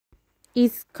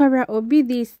It's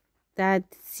Korraobidi's that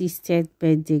sister's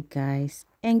birthday, guys.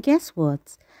 And guess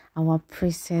what? Our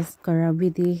princess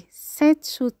Korraobidi set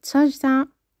to touchdown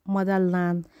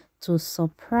motherland to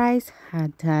surprise her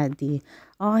daddy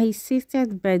on his sister's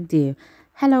birthday.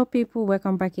 Hello, people.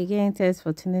 Welcome back again. Thanks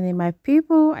for tuning in, my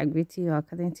people. I greet you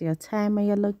according to your time and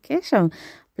your location.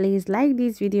 Please like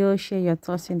this video, share your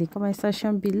thoughts in the comment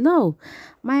section below.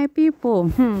 My people,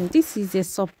 this is a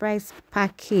surprise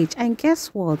package. And guess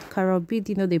what?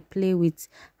 Korraobidi know they play with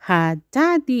her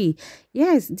daddy.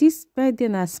 Yes, this birthday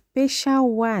na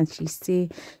special one. She say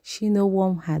she no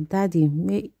want her daddy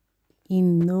make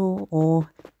him know or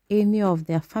any of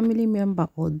their family member,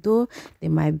 although they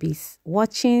might be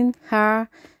watching her.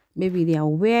 Maybe they are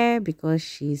aware because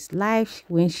she's live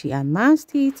when she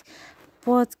announced it.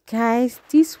 But guys,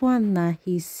 this one na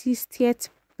his 60th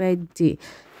birthday.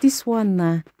 This one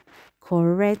na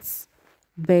correct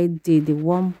birthday. The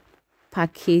one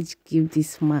package give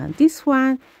this man. This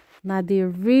one na the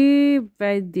real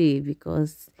birthday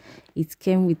because it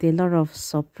came with a lot of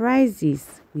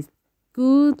surprises with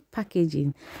good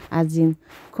packaging. As in,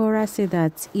 Korra said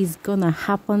that it's gonna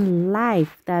happen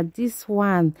live, that this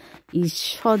one is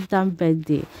shut down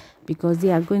birthday because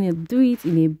they are going to do it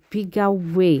in a bigger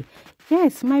way.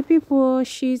 Yes, my people,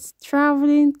 she's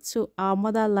traveling to our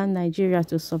motherland, Nigeria,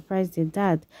 to surprise the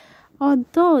dad.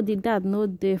 Although the dad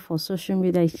not there for social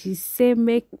media, she say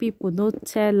make people not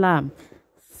tell him.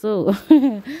 So,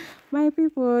 my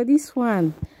people, this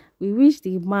one, we wish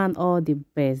the man all the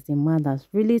best. The man has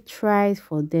really tried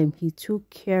for them. He took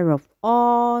care of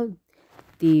all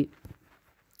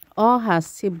her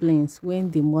siblings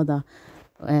when the mother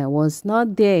was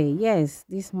not there. Yes,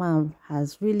 this man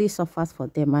has really suffered for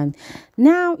them, and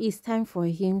now it's time for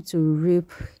him to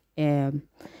reap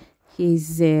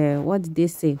his what did they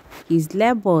say, his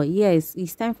labor. Yes,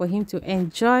 it's time for him to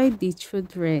enjoy the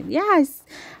children. Yes,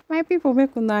 my people,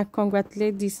 make una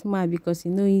congratulate this man because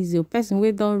you know he's a person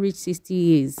we don't reach 60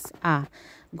 years.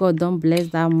 God don't bless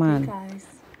that man. Hey guys,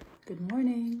 good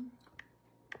morning.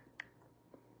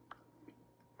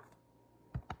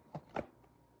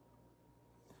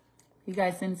 You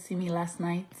guys didn't see me last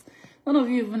night. None of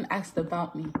you even asked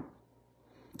about me.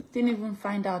 Didn't even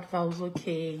find out if I was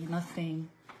okay. Nothing.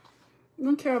 You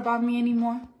don't care about me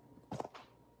anymore?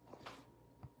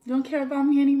 You don't care about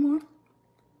me anymore?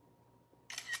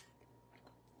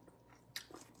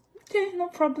 Okay, no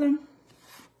problem.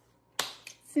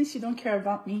 Since you don't care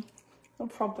about me, no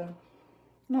problem.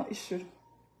 No issue.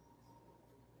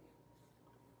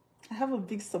 I have a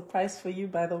big surprise for you,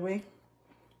 by the way.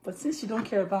 But since you don't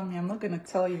care about me, I'm not going to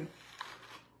tell you.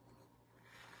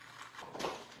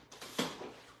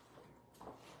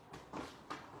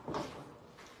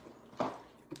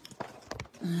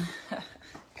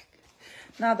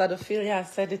 Now that Ophelia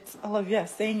has said it, all of you are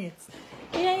saying it.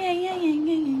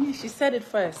 Yeah. She said it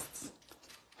first.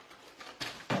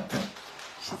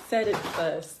 She said it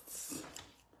first.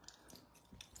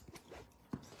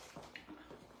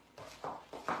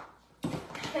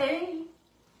 Hey.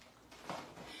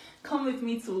 Come with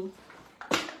me to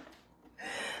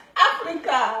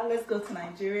Africa. Let's go to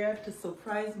Nigeria to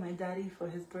surprise my daddy for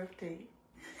his birthday.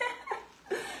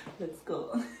 Let's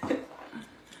go.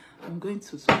 I'm going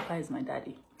to surprise my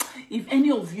daddy. If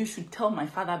any of you should tell my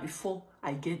father before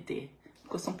I get there,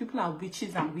 because some people are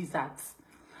witches and wizards,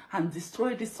 and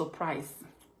destroy this surprise.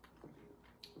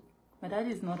 My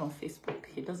daddy is not on Facebook.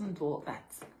 He doesn't do all that.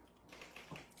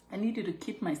 I need you to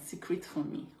keep my secret from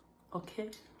me, okay?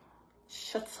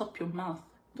 Shut up your mouth.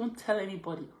 Don't tell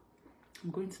anybody.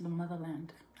 I'm going to the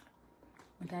motherland.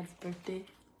 My dad's birthday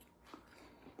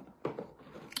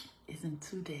is in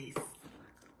 2 days.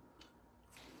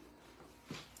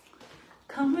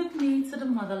 Come with me to the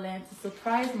motherland to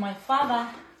surprise my father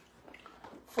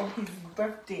for his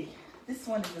birthday. This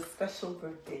one is a special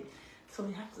birthday, so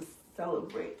we have to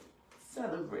celebrate.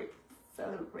 Celebrate.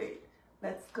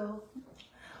 Let's go.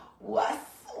 Was.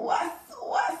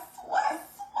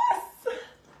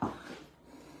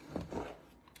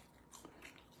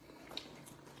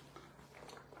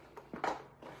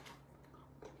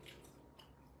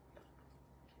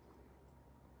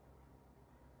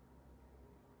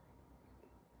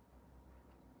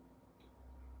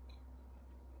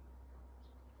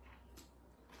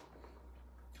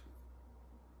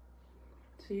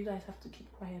 So you guys have to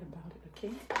keep quiet about it,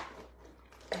 okay?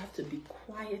 You have to be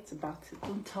quiet about it.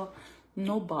 Don't tell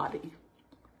nobody.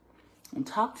 Don't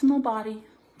talk to nobody.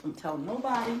 Don't tell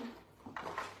nobody.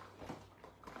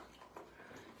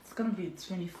 It's gonna be a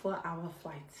 24-hour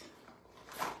flight.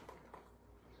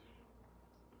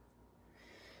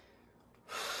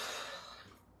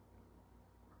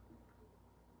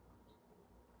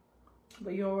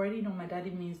 But you already know my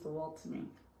daddy means the world to me.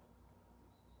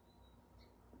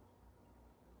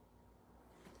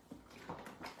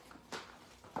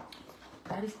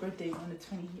 Daddy's birthday is on the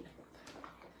 20th.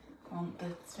 On the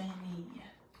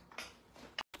 20th.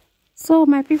 So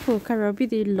my people,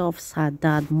 korraobidi loves her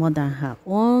dad more than her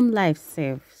own life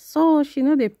self. So she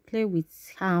know they play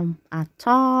with him at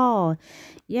all.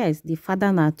 Yes, the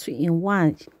father na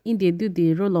 2-in-1. In they do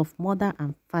the role of mother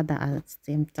and father at the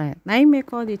same time. Now you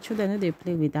make all the children know they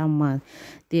play with that man.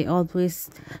 They always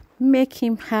make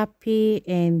him happy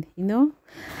and you know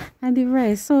and the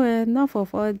rest. So enough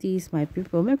of all these, my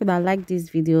people. Make sure like this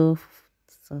video,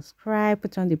 subscribe,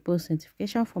 put on the post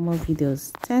notification for more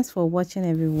videos. Thanks for watching,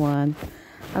 everyone.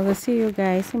 I will see you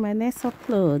guys in my next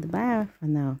upload. Bye for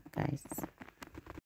now, guys.